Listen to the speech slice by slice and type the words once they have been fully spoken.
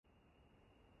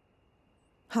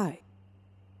Hi.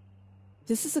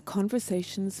 This is a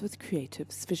Conversations with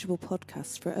Creatives visual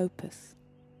podcast for Opus.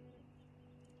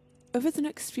 Over the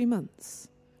next few months,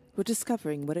 we're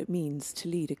discovering what it means to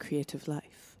lead a creative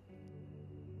life.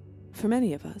 For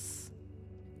many of us,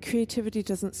 creativity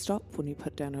doesn't stop when we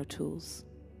put down our tools.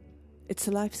 It's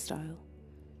a lifestyle,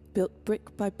 built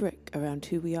brick by brick around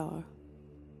who we are.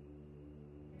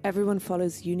 Everyone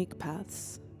follows unique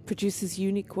paths, produces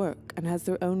unique work, and has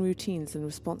their own routines and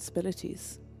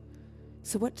responsibilities.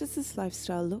 So what does this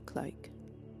lifestyle look like?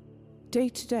 Day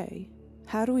to day,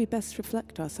 how do we best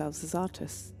reflect ourselves as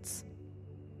artists?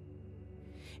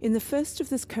 In the first of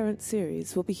this current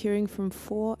series, we'll be hearing from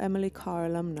 4 Emily Carr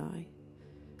alumni: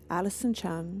 Alison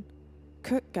Chan,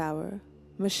 Kurt Gower,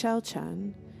 Michelle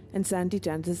Chan, and Zandy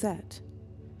Dandazet.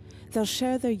 They'll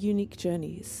share their unique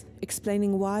journeys,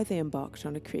 explaining why they embarked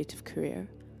on a creative career,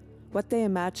 what they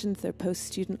imagined their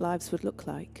post-student lives would look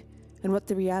like, and what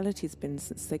the reality's been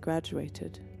since they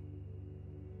graduated.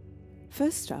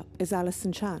 First up is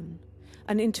Alison Chan,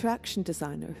 an interaction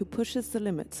designer who pushes the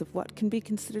limits of what can be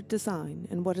considered design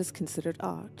and what is considered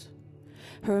art.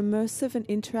 Her immersive and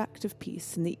interactive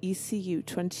piece in the ECU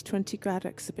 2020 grad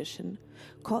exhibition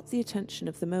caught the attention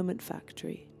of the Moment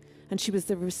Factory, and she was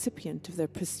the recipient of their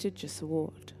prestigious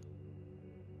award.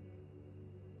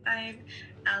 I'm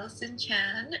Alison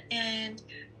Chan, and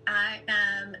I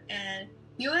am an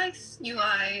UX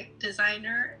UI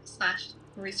designer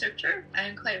 / researcher.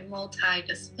 I'm quite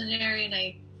multidisciplinary, and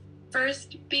I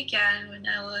first began when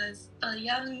I was a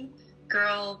young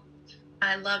girl.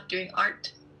 I loved doing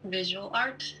art, visual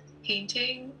art,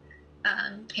 painting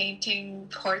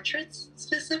portraits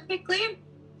specifically.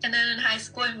 And then in high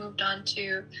school, I moved on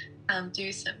to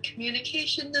do some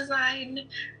communication design,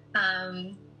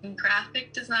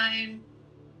 graphic design,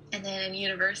 and then in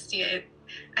university,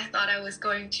 I thought I was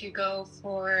going to go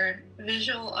for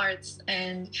visual arts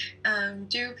and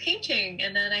do painting.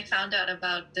 And then I found out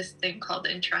about this thing called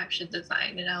interaction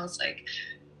design, and I was like,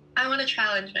 I want to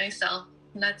challenge myself.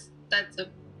 And I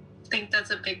think that's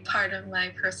a big part of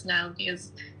my personality,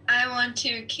 is I want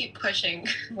to keep pushing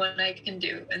what I can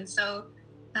do. And so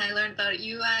I learned about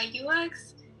UI,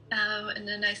 UX, and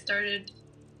then I started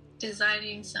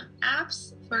designing some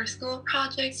apps for school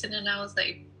projects. And then I was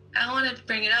like, I wanted to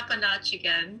bring it up a notch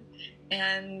again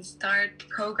and start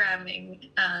programming,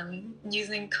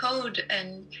 using code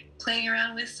and playing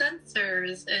around with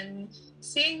sensors and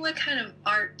seeing what kind of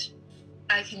art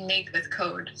I can make with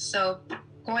code. So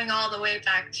going all the way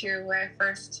back to where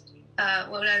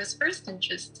what I was first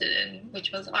interested in,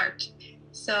 which was art.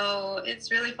 So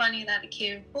it's really funny that it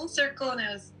came full circle and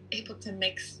I was able to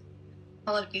mix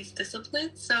all of these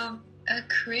disciplines. So a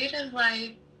creative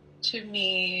life to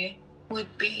me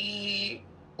would be,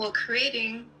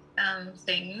 creating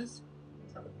things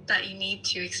that you need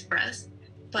to express,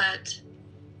 but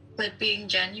being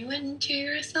genuine to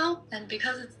yourself. And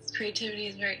because creativity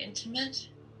is very intimate,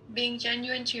 being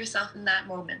genuine to yourself in that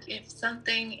moment. If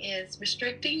something is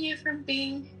restricting you from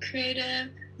being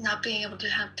creative, not being able to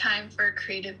have time for a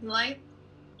creative life,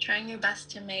 trying your best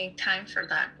to make time for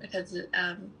that, because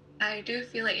I do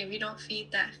feel like if you don't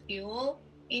feed that fuel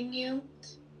in you,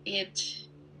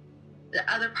 the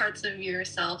other parts of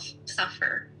yourself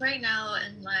suffer. Right now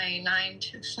in my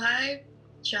 9-to-5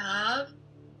 job,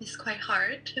 it's quite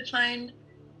hard to find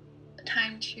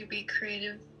time to be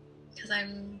creative because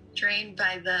I'm drained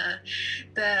by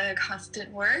the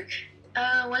constant work.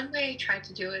 One way I try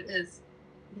to do it is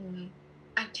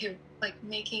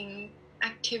making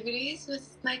activities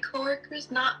with my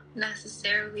coworkers, not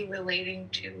necessarily relating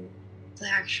to the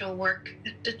actual work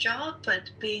at the job,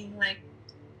 but being like,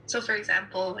 so for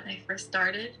example, when I first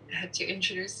started, I had to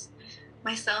introduce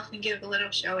myself and give a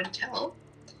little show and tell,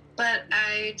 but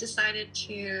I decided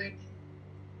to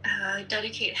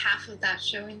dedicate half of that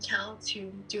show and tell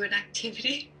to do an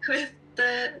activity with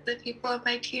the people on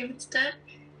my team instead.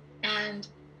 And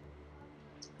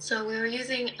so we were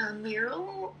using a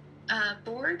mural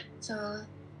board, so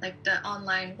like the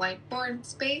online whiteboard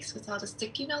space with all the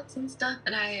sticky notes and stuff.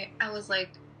 And I was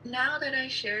like, now that I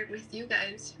shared with you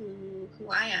guys who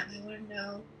I am, I want to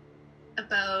know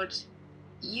about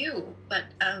you, but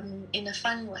in a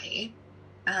fun way.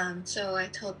 So I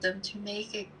told them to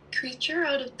make a creature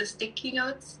out of the sticky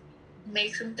notes,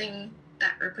 make something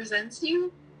that represents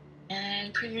you,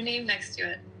 and put your name next to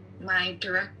it. My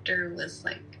director was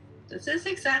like, this is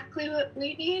exactly what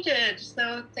we needed,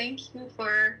 so thank you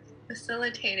for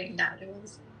facilitating that.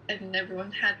 And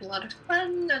everyone had a lot of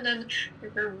fun, and then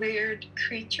there were weird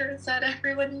creatures that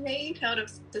everyone made out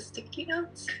of the sticky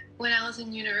notes. When I was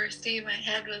in university, my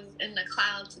head was in the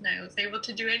clouds and I was able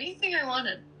to do anything I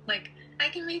wanted. Like, I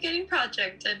can make any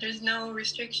project, and there's no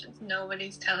restrictions.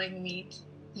 Nobody's telling me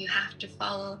you have to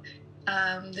follow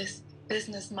this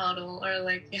business model, or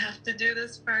like you have to do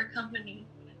this for a company.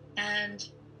 And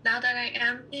now that I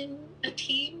am in a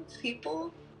team of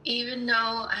people, even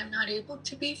though I'm not able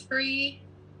to be free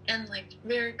and like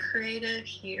very creative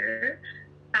here,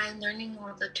 I'm learning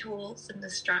all the tools and the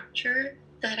structure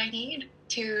that I need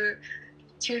to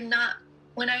not,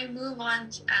 when I move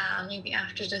on to, maybe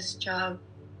after this job,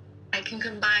 I can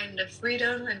combine the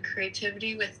freedom and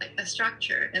creativity with like a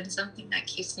structure and something that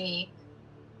keeps me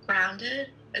grounded.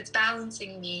 It's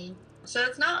balancing me. So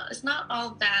it's not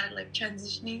all bad, like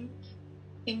transitioning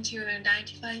into a 9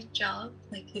 to 5 job.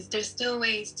 Like there's still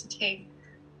ways to take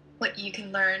what you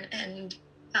can learn and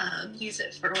use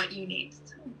it for what you need.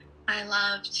 So I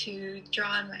love to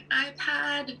draw on my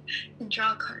iPad and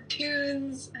draw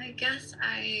cartoons. I guess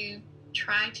I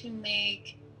try to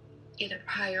make it a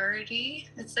priority.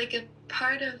 It's like a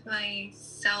part of my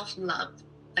self-love,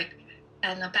 like,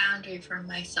 and a boundary for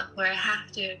myself where I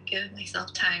have to give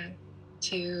myself time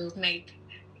to make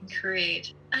and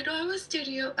create. I don't have a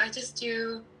studio. I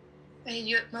do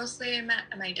it mostly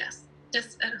at my desk,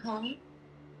 just at home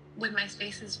when my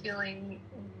space is feeling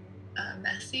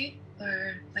messy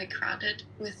or like crowded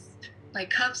with like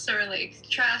cups or like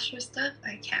trash or stuff.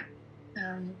 I can't.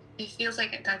 It feels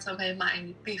like that's on my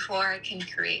mind before I can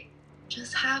create.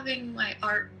 Just having my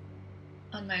art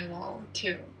on my wall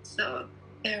too, so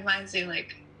it reminds me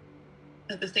like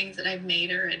of the things that I've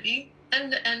made already,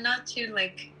 and not to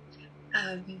like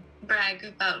brag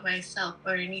about myself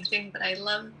or anything, but I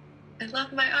love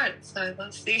my art, so I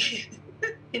love seeing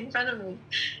it in front of me.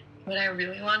 What I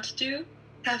really want to do,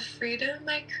 have freedom,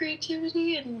 my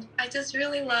creativity, and I just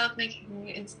really love making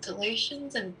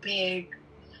installations and big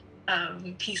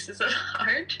pieces of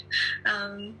art.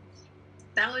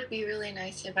 That would be really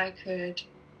nice if I could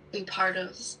be part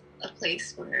of a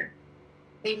place where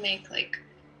they make like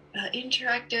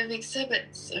interactive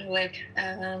exhibits, or like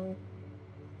an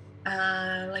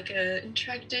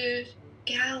interactive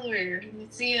gallery or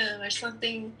museum or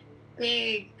something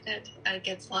big that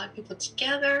gets a lot of people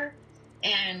together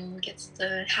and gets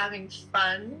them having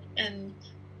fun and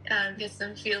gets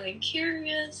them feeling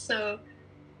curious. So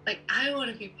like I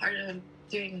want to be part of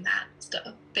doing that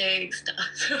stuff, big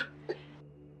stuff.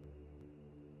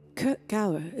 Kurt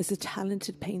Gower is a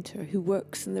talented painter who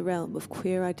works in the realm of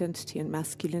queer identity and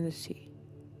masculinity.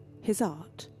 His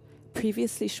art,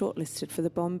 previously shortlisted for the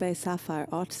Bombay Sapphire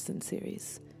Artisan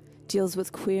Series, deals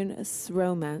with queerness,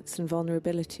 romance, and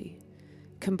vulnerability,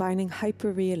 combining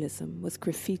hyperrealism with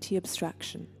graffiti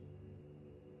abstraction.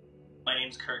 My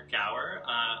name's Kurt Gower.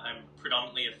 I'm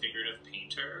predominantly a figurative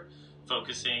painter,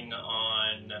 focusing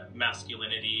on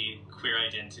masculinity, queer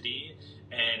identity,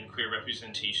 and queer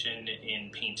representation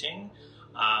in painting.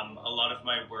 A lot of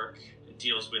my work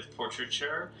deals with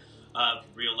portraiture of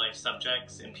real-life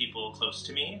subjects and people close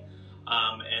to me.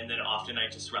 And then often I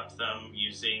disrupt them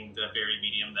using the very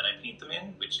medium that I paint them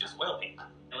in, which is oil paint.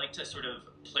 I like to sort of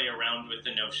play around with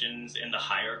the notions and the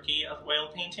hierarchy of oil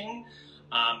painting.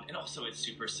 And also it's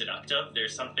super seductive.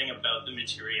 There's something about the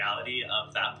materiality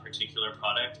of that particular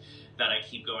product that I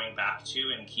keep going back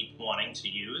to and keep wanting to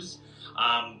use.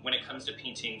 When it comes to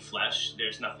painting flesh,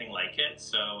 there's nothing like it.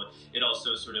 So it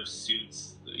also sort of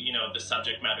suits, the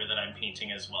subject matter that I'm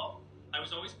painting as well. I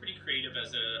was always pretty creative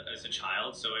as a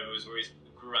child, so I was always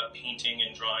grew up painting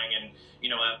and drawing, and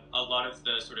a lot of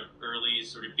the sort of early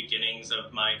sort of beginnings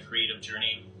of my creative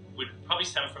journey would probably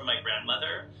stem from my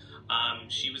grandmother.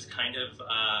 She was kind of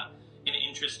an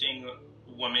interesting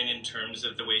woman in terms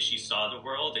of the way she saw the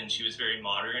world, and she was very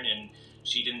modern, and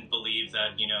she didn't believe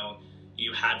that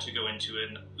you had to go into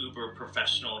an uber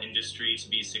professional industry to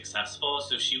be successful.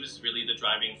 So she was really the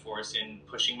driving force in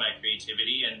pushing my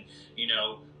creativity and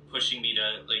pushing me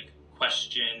to like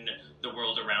question the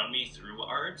world around me through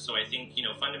art. So I think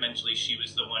fundamentally she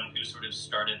was the one who sort of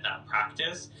started that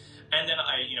practice. And then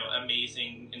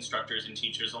amazing instructors and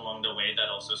teachers along the way that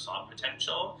also saw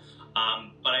potential.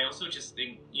 But I also just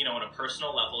think, on a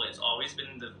personal level, it's always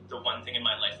been the one thing in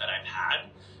my life that I've had.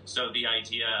 So the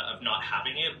idea of not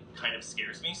having it kind of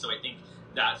scares me. So I think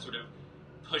that sort of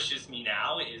pushes me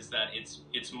now, is that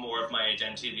it's more of my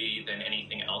identity than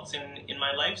anything else in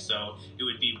my life. So it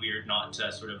would be weird not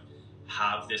to sort of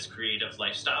have this creative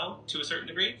lifestyle to a certain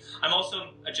degree. I'm also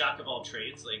a jack of all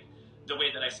trades. Like, the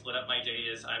way that I split up my day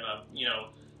is I'm a,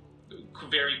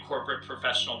 very corporate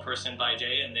professional person by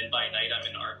day, and then by night I'm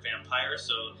an art vampire,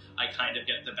 so I kind of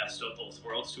get the best of both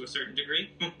worlds to a certain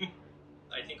degree.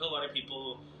 I think a lot of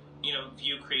people,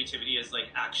 view creativity as like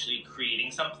actually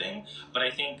creating something, but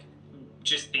I think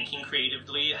just thinking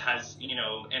creatively has,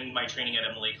 and my training at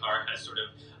Emily Carr has sort of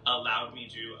allowed me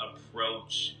to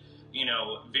approach,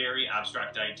 very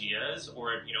abstract ideas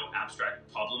or,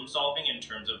 abstract problem solving in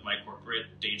terms of my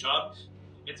corporate day job.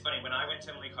 It's funny, when I went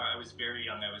to Emily Carr, I was very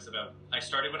young. I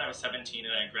started when I was 17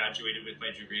 and I graduated with my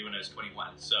degree when I was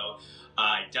 21. So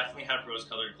I definitely had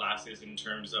rose-colored glasses in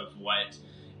terms of what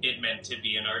it meant to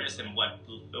be an artist and what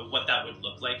that would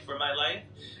look like for my life.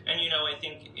 And, I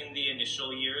think in the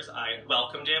initial years, I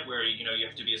welcomed it where, you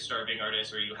have to be a starving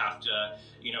artist or you have to,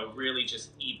 really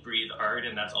just eat, breathe art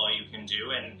and that's all you can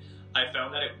do. And I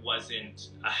found that it wasn't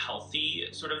a healthy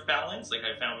sort of balance. Like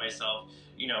I found myself,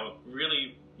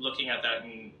 really looking at that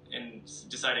and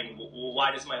deciding, well,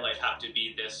 why does my life have to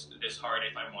be this hard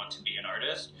if I want to be an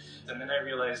artist? And then I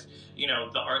realized,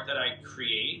 the art that I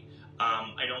create,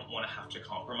 I don't want to have to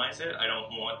compromise it. I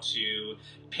don't want to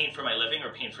paint for my living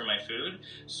or paint for my food.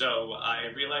 So I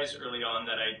realized early on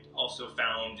that I also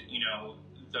found,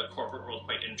 the corporate world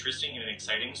quite interesting and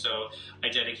exciting. So I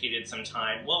dedicated some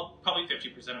time, well, probably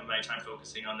 50% of my time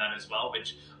focusing on that as well,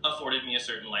 which afforded me a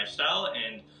certain lifestyle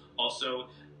and also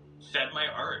fed my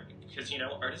art because,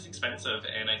 art is expensive.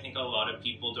 And I think a lot of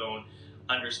people don't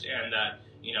understand that,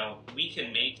 we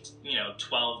can make,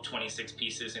 12, 26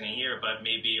 pieces in a year, but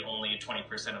maybe only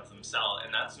 20% of them sell.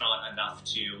 And that's not enough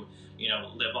to,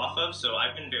 live off of. So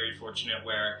I've been very fortunate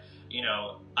where,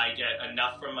 I get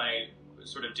enough from my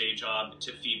sort of day job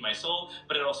to feed my soul,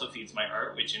 but it also feeds my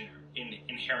art, which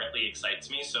inherently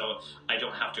excites me. So I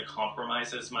don't have to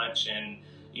compromise as much and,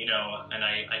 and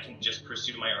I can just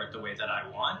pursue my art the way that I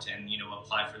want and,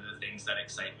 apply for the things that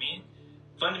excite me.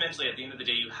 Fundamentally, at the end of the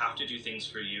day, you have to do things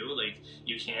for you. Like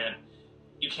you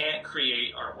can't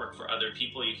create artwork for other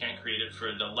people. You can't create it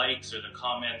for the likes or the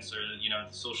comments or,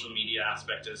 the social media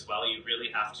aspect as well. You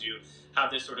really have to have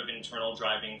this sort of internal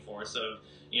driving force of,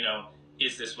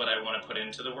 is this what I want to put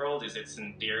into the world? Is it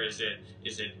sincere? Is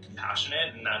it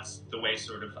compassionate? And that's the way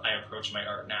sort of I approach my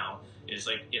art now. Is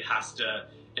like it has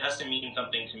to mean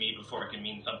something to me before it can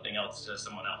mean something else to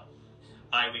someone else.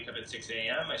 I wake up at 6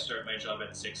 a.m., I start my job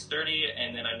at 6:30,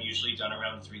 and then I'm usually done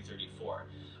around 3:34.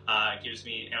 It gives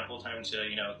me ample time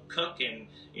to, cook and,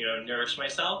 nourish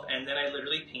myself, and then I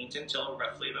literally paint until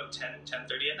roughly about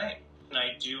 10:30 at night. And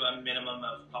I do a minimum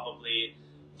of probably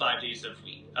 5 days a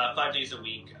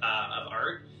week of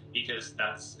art, because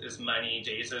that's as many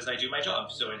days as I do my job.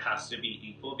 So it has to be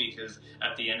equal, because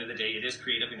at the end of the day, it is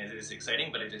creative and it is exciting,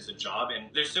 but it is a job. And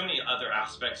there's so many other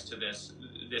aspects to this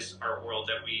art world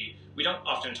that we don't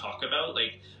often talk about.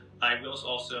 Like I will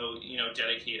also,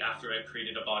 dedicate, after I've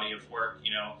created a body of work,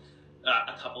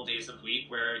 a couple days a week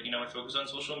where, I focus on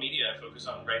social media, I focus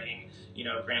on writing,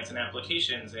 grants and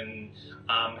applications. And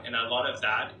a lot of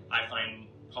that I find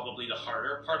probably the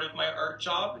harder part of my art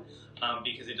job,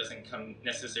 because it doesn't come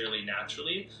necessarily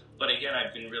naturally. But again,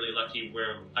 I've been really lucky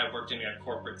where I worked in a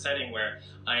corporate setting where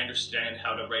I understand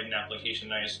how to write an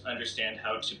application, I understand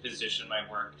how to position my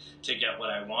work to get what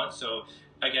I want. So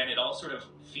again, it all sort of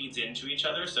feeds into each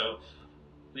other. So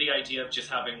the idea of just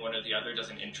having one or the other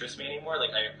doesn't interest me anymore.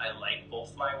 Like I like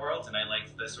both my worlds and I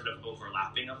like the sort of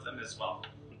overlapping of them as well.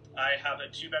 I have a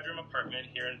 2-bedroom apartment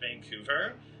here in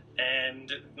Vancouver,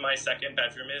 and my second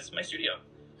bedroom is my studio.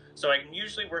 So I'm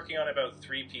usually working on about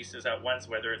 3 pieces at once,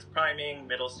 whether it's priming,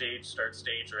 middle stage, start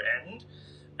stage, or end.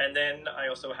 And then I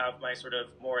also have my sort of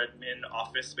more admin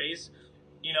office space,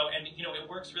 and it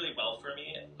works really well for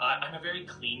me. I'm a very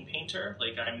clean painter.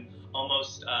 Like I'm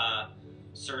almost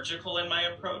surgical in my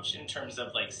approach in terms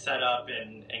of like setup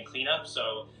and cleanup.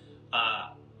 So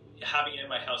having it in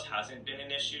my house hasn't been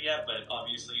an issue yet, but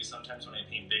obviously sometimes when I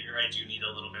paint bigger, I do need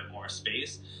a little bit more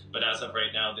space. But as of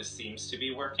right now, this seems to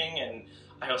be working. And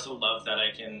I also love that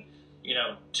I can,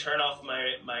 turn off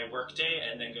my work day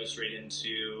and then go straight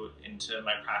into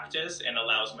my practice, and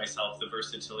allows myself the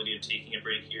versatility of taking a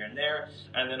break here and there,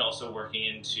 and then also working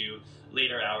into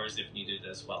later hours if needed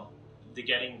as well. The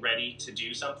getting ready to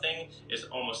do something is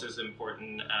almost as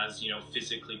important as,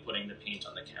 physically putting the paint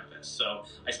on the canvas. So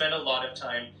I spend a lot of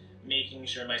time making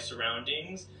sure my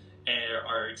surroundings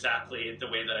are exactly the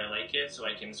way that I like it, so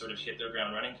I can sort of hit the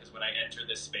ground running, because when I enter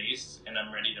this space and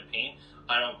I'm ready to paint,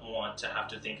 I don't want to have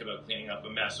to think about cleaning up a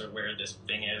mess or where this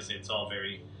thing is. It's all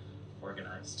very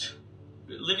organized.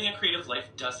 Living a creative life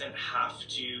doesn't have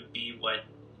to be what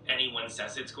anyone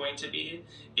says it's going to be.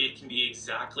 It can be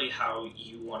exactly how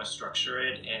you want to structure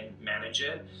it and manage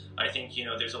it. I think,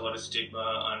 there's a lot of stigma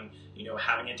on,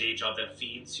 having a day job that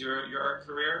feeds your art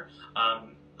career.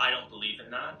 I don't believe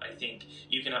in that. I think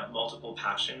you can have multiple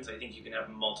passions. I think you can have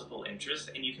multiple interests,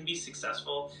 and you can be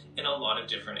successful in a lot of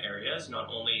different areas, not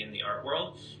only in the art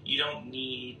world. You don't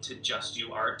need to just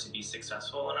do art to be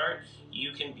successful in art.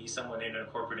 you can be someone in a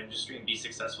corporate industry and be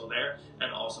successful there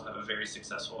and also have a very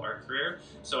successful art career.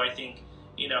 So I think,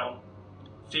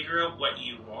 figure out what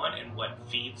you want and what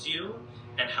feeds you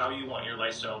and how you want your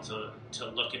lifestyle to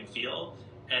look and feel,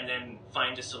 and then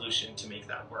find a solution to make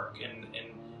that work. And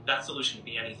that solution can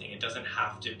be anything. It doesn't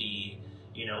have to be,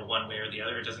 one way or the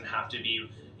other. It doesn't have to be,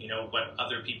 what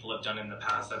other people have done in the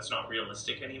past. That's not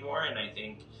realistic anymore. And I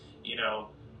think,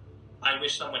 I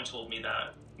wish someone told me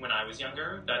that when I was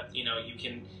younger, that, you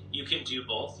can do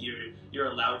both. You're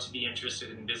allowed to be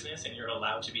interested in business and you're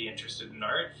allowed to be interested in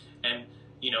art, and,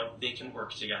 they can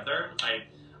work together.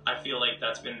 I feel like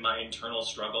that's been my internal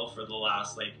struggle for the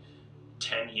last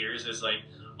 10 years, is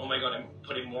oh my God, I'm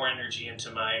putting more energy into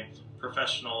my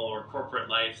professional or corporate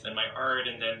life than my art,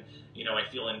 and then I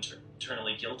feel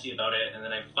internally guilty about it, and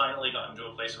then I finally gotten to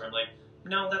a place where I'm like,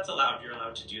 no, that's allowed. You're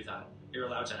allowed to do that. You're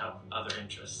allowed to have other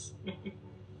interests.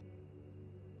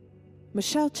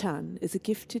 Michelle Chan is a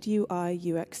gifted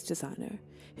UI/UX designer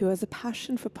who has a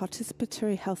passion for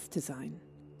participatory health design.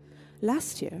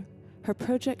 Last year, her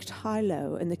project High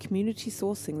Low and the community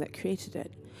sourcing that created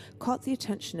it caught the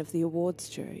attention of the awards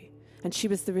jury, and she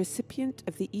was the recipient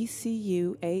of the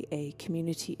ECUAA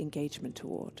Community Engagement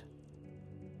Award.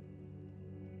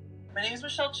 My name is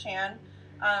Michelle Chan.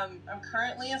 I'm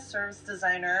currently a service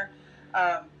designer,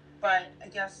 but I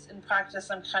guess in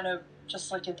practice I'm kind of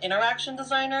just like an interaction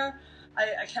designer.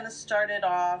 I kind of started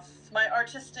off my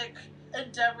artistic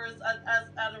endeavors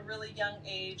at a really young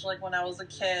age, like when I was a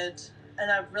kid,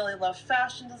 and I really loved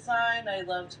fashion design. I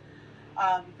loved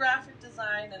graphic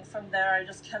design, and from there I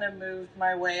just kind of moved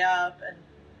my way up and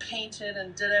painted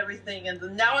and did everything, and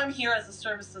now I'm here as a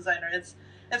service designer. It's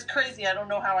crazy. I don't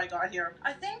know how I got here.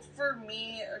 I think for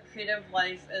me, a creative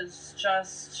life is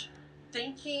just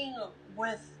thinking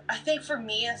I think for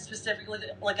me, it's specifically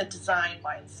like a design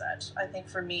mindset. I think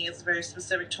for me, it's very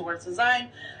specific towards design.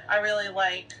 I really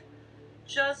like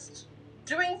just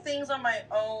doing things on my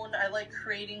own. I like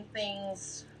creating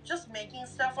things, just making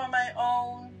stuff on my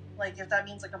own. Like if that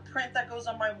means like a print that goes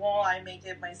on my wall, I make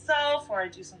it myself, or I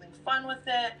do something fun with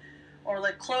it. Or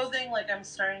like clothing, like I'm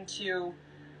starting to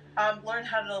learn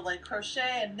how to like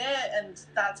crochet and knit, and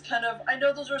that's kind of, I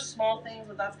know those are small things,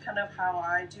 but that's kind of how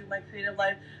I do my creative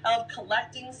life. I love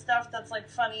collecting stuff that's like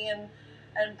funny and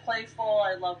playful.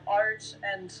 I love art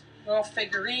and little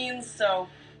figurines. So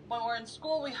when we're in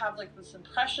school, we have like this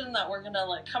impression that we're gonna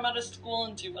like come out of school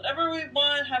and do whatever we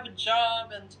want, have a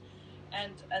job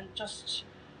and just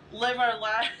live our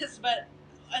lives. But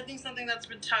I think something that's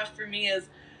been tough for me is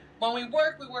when we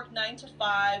work 9 to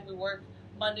 5, we work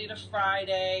Monday to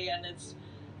Friday, and it's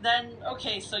then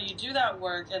okay, so you do that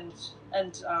work and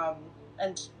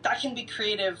that can be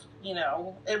creative,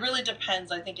 it really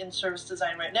depends. I think in service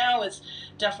design right now, it's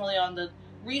definitely on the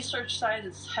research side.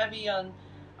 It's heavy on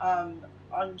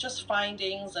just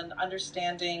findings and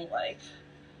understanding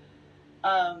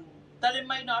that it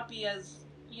might not be as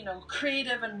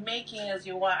creative and making as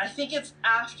you want. I think it's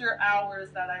after hours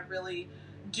that I really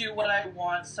do what I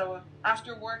want. So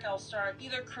after work, I'll start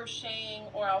either crocheting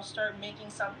or I'll start making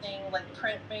something like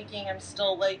printmaking. I'm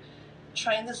still like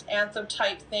trying this anthem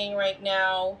type thing right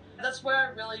now. That's where I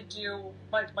really do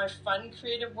my fun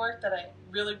creative work that I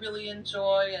really, really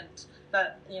enjoy, and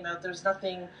that, there's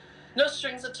no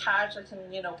strings attached. I can,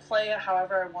 play it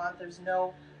however I want. There's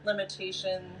no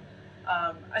limitation.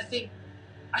 I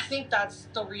think that's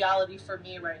the reality for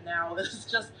me right now. It's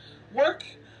just work,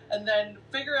 and then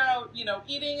figure out,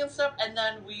 eating and stuff, and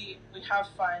then we have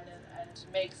fun and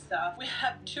make stuff. We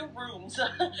have 2 rooms,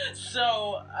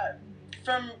 so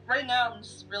from right now, I'm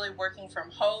just really working from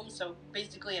home. So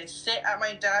basically, I sit at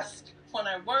my desk when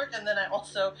I work, and then I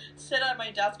also sit at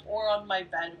my desk or on my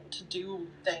bed to do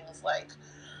things like,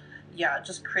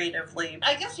 just creatively.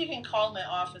 I guess you can call my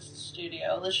office a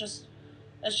studio. It's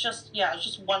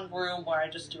just one room where I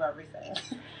just do everything.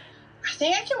 I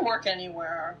think I can work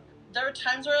anywhere. There are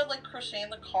times where I like crochet in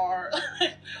the car,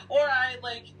 or I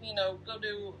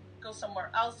go somewhere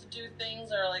else to do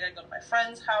things, or like I go to my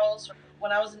friend's house.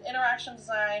 When I was in interaction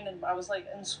design and I was like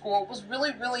in school, it was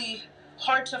really, really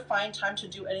hard to find time to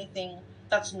do anything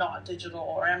that's not digital,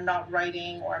 or I'm not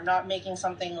writing, or I'm not making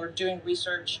something, or doing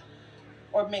research,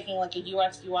 or making like a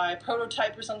UX UI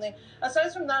prototype or something.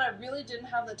 Aside from that, I really didn't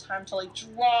have the time to like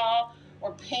draw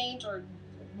or paint or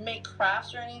make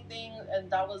crafts or anything, and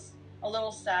that was a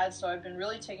little sad. So I've been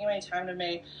really taking my time to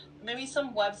make maybe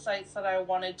some websites that I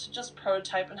wanted to just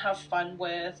prototype and have fun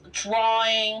with,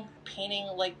 drawing, painting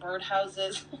like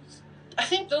birdhouses. I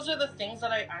think those are the things that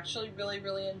I actually really,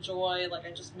 really enjoy. Like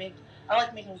I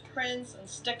like making prints and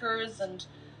stickers and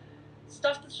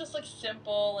stuff that's just like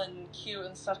simple and cute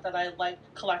and stuff that I like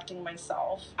collecting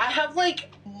myself. I have like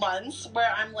months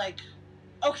where I'm like,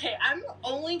 okay, I'm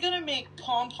only gonna make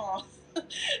pom-poms.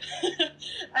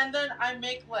 And then I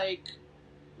make like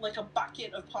a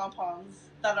bucket of pom-poms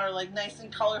that are like nice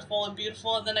and colorful and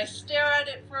beautiful, and then I stare at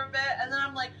it for a bit, and then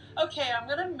I'm like, okay, I'm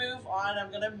gonna move on.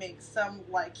 I'm gonna make some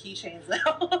like keychains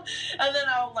now. And then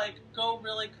I'll like go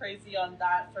really crazy on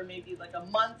that for maybe like a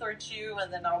month or two,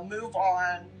 and then I'll move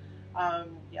on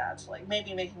to like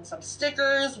maybe making some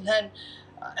stickers. And then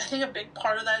I think a big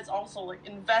part of that is also like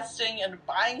investing and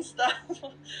buying stuff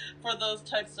for those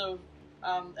types of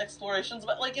explorations.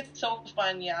 But like, it's so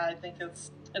fun. Yeah, I think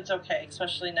it's okay,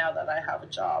 especially now that I have a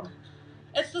job.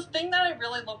 It's the thing that I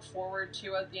really look forward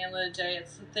to at the end of the day.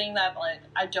 It's the thing that like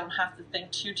I don't have to think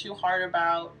too hard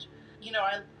about. You know,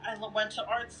 I went to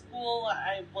art school.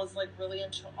 I was like really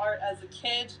into art as a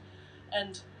kid,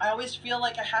 and I always feel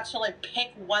like I had to like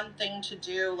pick one thing to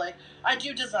do. Like, I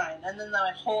do design, and then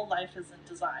my whole life is in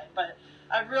design. But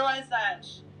I realized that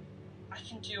I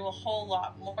can do a whole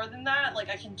lot more than that. Like,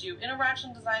 I can do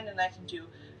interaction design, and I can do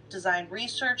design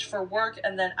research for work,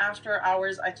 and then after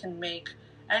hours I can make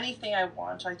anything I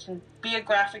want. I can be a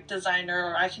graphic designer,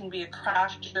 or I can be a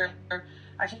crafter.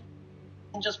 I can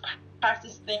just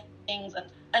practice things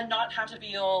and not have to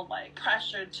feel like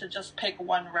pressured to just pick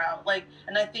one route. Like,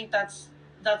 and I think that's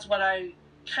what I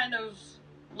kind of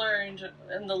learned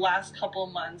in the last couple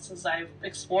of months as I've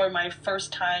explored my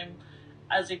first time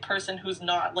as a person who's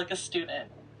not like a student.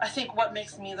 I think what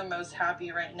makes me the most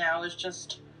happy right now is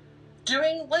just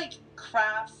doing like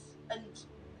crafts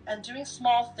and doing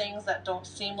small things that don't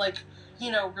seem like, you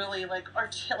know, really like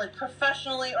like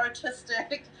professionally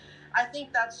artistic. I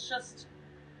think that's just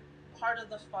part of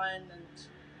the fun,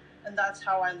 and that's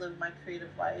how I live my creative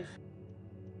life.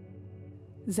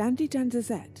 Zandy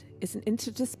Dandazet is an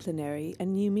interdisciplinary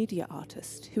and new media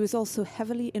artist who is also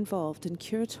heavily involved in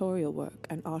curatorial work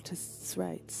and artists'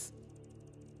 rights.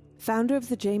 Founder of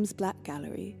the James Black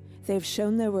Gallery, they have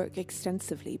shown their work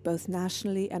extensively both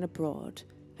nationally and abroad,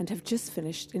 and have just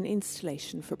finished an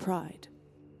installation for Pride.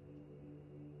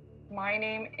 My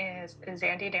name is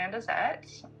Zandy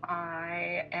Dandazet.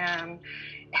 I am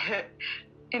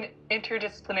an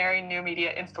interdisciplinary new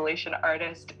media installation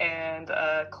artist and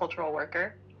a cultural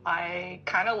worker. I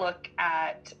kind of look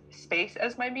at space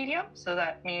as my medium, so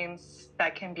that means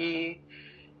that can be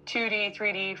 2D,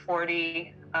 3D,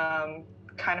 4D,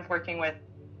 kind of working with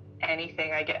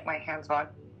anything I get my hands on.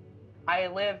 I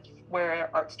live where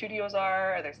art studios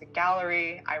are. There's a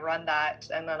gallery, I run that,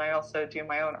 and then I also do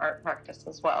my own art practice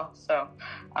as well. So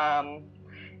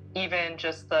even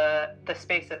just the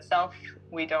space itself,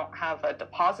 we don't have a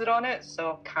deposit on it,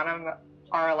 so kind of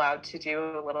are allowed to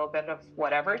do a little bit of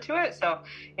whatever to it. So,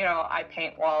 you know, I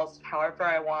paint walls however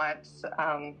I want.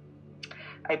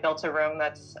 I built a room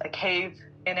that's a cave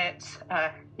in it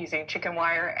using chicken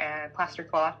wire and plaster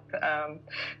cloth.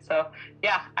 So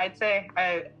yeah, I'd say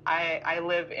I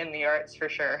live in the arts for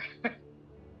sure.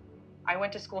 I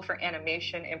went to school for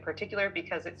animation in particular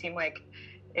because it seemed like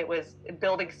it was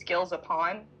building skills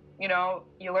upon, you know,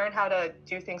 you learn how to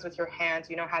do things with your hands,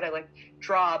 you know how to like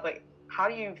draw, but how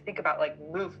do you think about like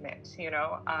movement, you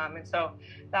know? And so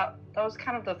that was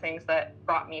kind of the things that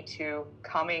brought me to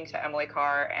coming to Emily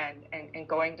Carr and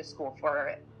going to school for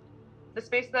it. The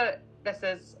space that this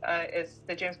is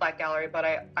the James Black Gallery, but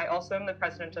I also am the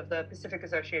president of the Pacific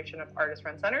Association of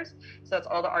Artist-Run Centers. So that's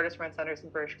all the artist-run centers in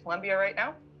British Columbia right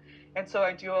now. And so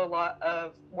I do a lot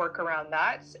of work around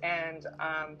that. And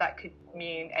that could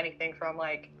mean anything from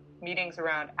like meetings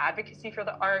around advocacy for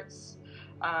the arts,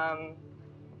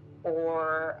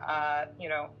 or, you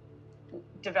know,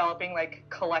 developing like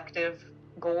collective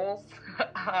goals.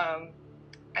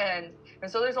 And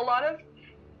so there's a lot of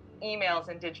emails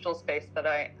and digital space that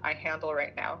I handle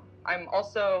right now. I'm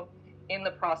also in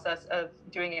the process of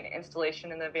doing an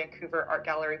installation in the Vancouver Art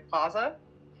Gallery Plaza.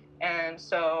 And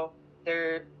so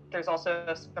there's also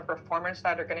some performers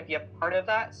that are going to be a part of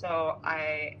that. So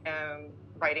I am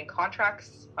writing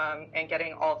contracts and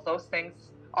getting all of those things,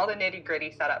 all the nitty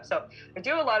gritty set up. So I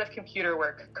do a lot of computer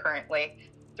work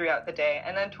currently throughout the day.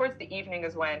 And then towards the evening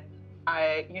is when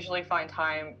I usually find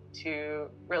time to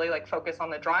really like focus on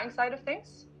the drawing side of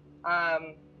things.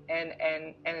 And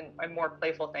more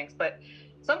playful things. But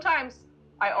sometimes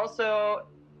I also,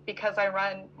 because I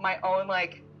run my own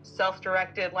like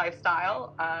self-directed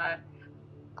lifestyle,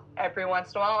 every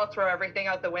once in a while I'll throw everything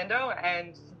out the window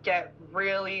and get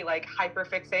really like hyper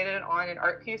fixated on an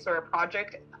art piece or a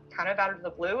project kind of out of the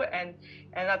blue, and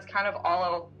that's kind of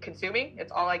all consuming.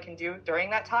 It's all I can do during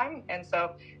that time, and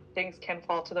so things can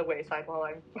fall to the wayside while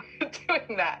I'm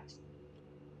doing that.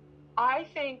 I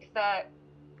think that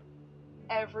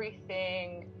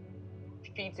everything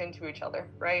feeds into each other,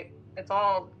 right? It's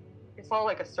all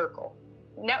like a circle.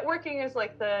 Networking is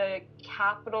like the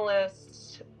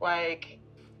capitalist, like,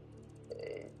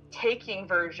 taking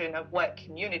version of what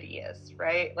community is,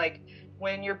 right? Like,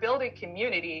 when you're building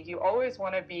community, you always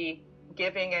want to be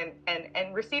giving,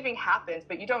 and receiving happens,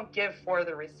 but you don't give for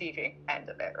the receiving end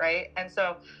of it, right? And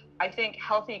so I think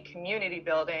healthy community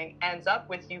building ends up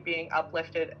with you being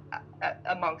uplifted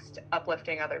amongst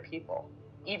uplifting other people.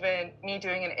 Even me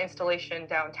doing an installation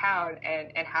downtown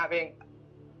and having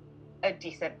a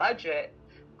decent budget,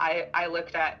 I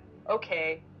looked at,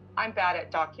 okay, I'm bad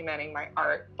at documenting my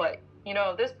art, but you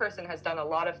know, this person has done a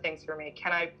lot of things for me.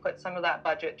 Can I put some of that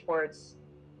budget towards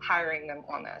hiring them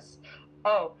on this?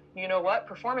 Oh, you know what?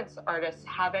 Performance artists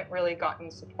haven't really gotten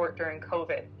support during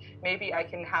COVID. Maybe I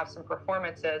can have some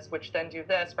performances which then do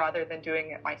this rather than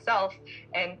doing it myself,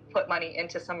 and put money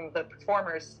into some of the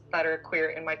performers that are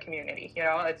queer in my community. You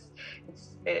know,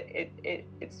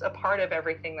 it's a part of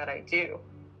everything that I do.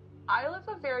 I live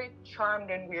a very charmed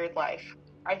and weird life.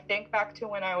 I think back to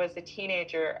when I was a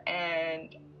teenager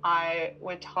and I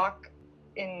would talk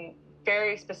in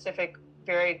very specific,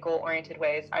 very goal-oriented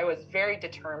ways. I was very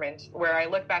determined, where I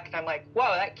look back and I'm like,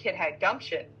 whoa, that kid had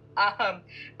gumption.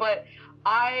 But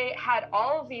I had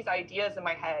all of these ideas in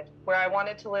my head where I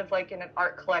wanted to live like in an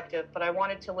art collective, but I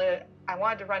wanted to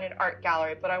run an art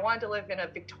gallery, but I wanted to live in a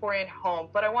Victorian home,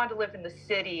 but I wanted to live in the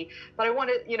city, but I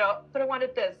wanted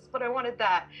this, but I wanted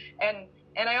that.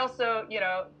 And I also,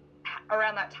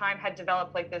 around that time had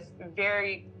developed like this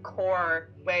very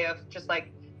core way of just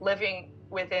like living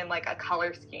within like a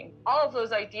color scheme. All of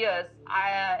those ideas,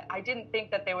 I didn't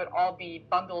think that they would all be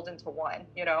bundled into one,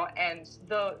 and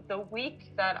the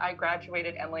week that I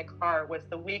graduated Emily Carr was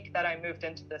the week that I moved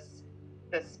into this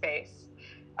space,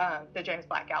 the James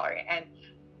Black Gallery.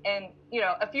 And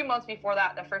a few months before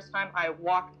that, the first time I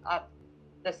walked up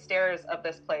the stairs of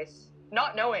this place,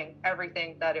 not knowing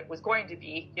everything that it was going to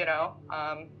be,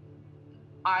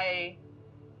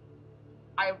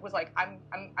 I was like,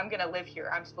 I'm gonna live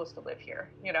here. I'm supposed to live here,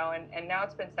 and now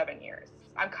it's been 7 years.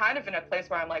 I'm kind of in a place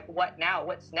where I'm like, what now?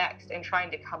 What's next? And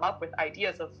trying to come up with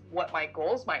ideas of what my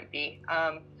goals might be.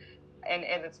 And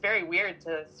it's very weird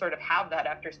to sort of have that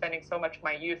after spending so much of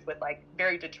my youth with like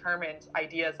very determined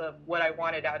ideas of what I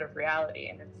wanted out of reality.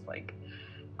 And it's like,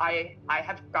 I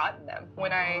have gotten them.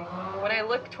 When I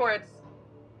look towards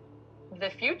the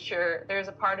future, there's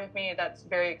a part of me that's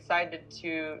very excited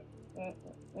to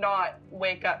not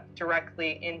wake up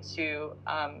directly into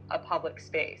a public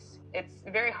space. It's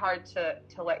very hard to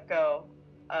let go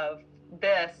of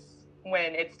this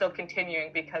when it's still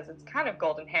continuing, because it's kind of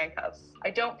golden handcuffs. I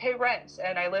don't pay rent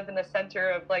and I live in the center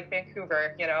of like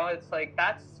Vancouver, it's like,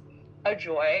 that's a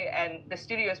joy. And the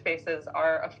studio spaces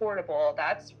are affordable.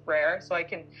 That's rare. So I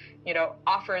can,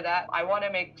 offer that. I want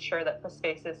to make sure that the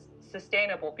space is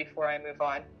sustainable before I move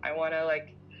on. I want to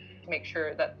make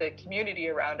sure that the community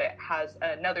around it has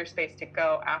another space to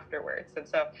go afterwards. And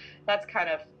so that's kind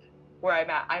of where I'm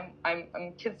at.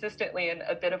 I'm consistently in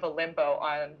a bit of a limbo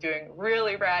on doing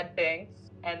really rad things,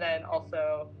 and then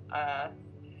also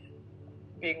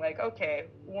being like, okay,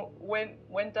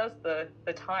 when does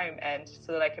the time end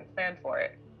so that I can plan for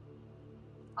it?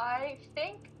 I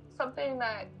think something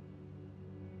that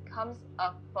comes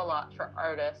up a lot for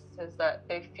artists is that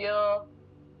they feel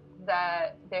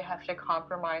that they have to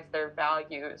compromise their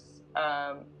values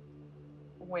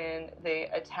when they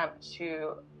attempt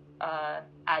to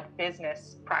add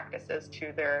business practices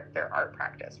to their art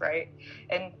practice, right?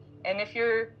 And if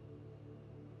you're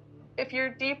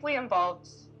deeply involved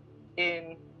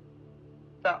in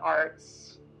the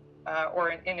arts or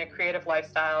in a creative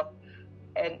lifestyle,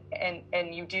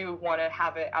 and you do want to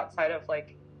have it outside of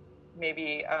like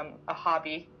maybe a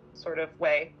hobby sort of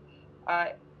way,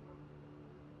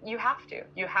 you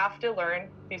have to learn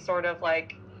these sort of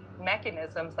like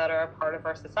mechanisms that are a part of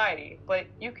our society. But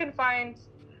you can find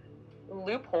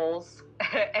loopholes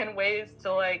and ways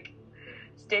to like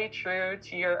stay true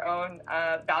to your own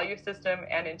value system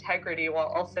and integrity while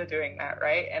also doing that,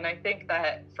 right? And I think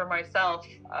that for myself,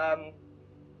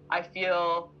 I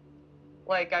feel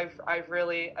like I've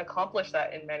really accomplished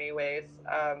that in many ways.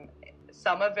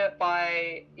 Some of it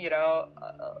by,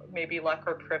 maybe luck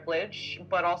or privilege,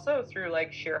 but also through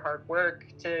like sheer hard work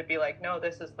to be like, no,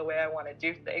 this is the way I want to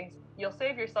do things. You'll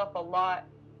save yourself a lot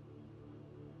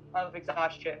of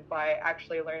exhaustion by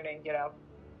actually learning,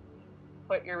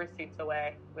 put your receipts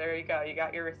away. There you go. You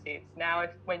got your receipts. Now,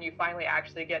 when you finally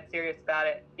actually get serious about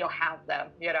it, you'll have them,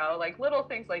 like little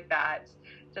things like that.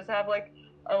 Just have like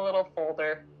a little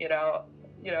folder,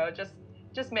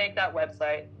 just make that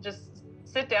website. Just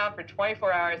sit down for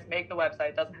 24 hours, make the website.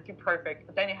 It doesn't have to be perfect,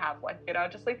 but then you have one, you know,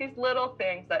 just like these little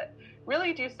things that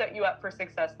really do set you up for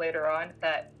success later on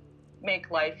that make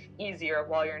life easier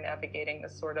while you're navigating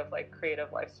this sort of like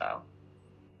creative lifestyle.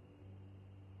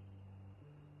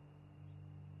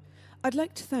 I'd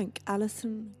like to thank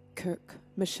Alison, Kirk,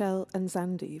 Michelle and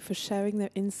Zandy for sharing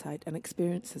their insight and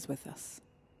experiences with us.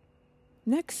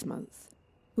 Next month,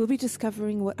 we'll be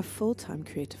discovering what a full-time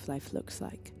creative life looks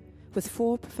like, with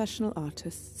 4 professional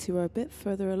artists who are a bit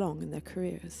further along in their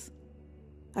careers.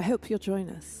 I hope you'll join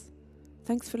us.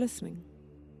 Thanks for listening.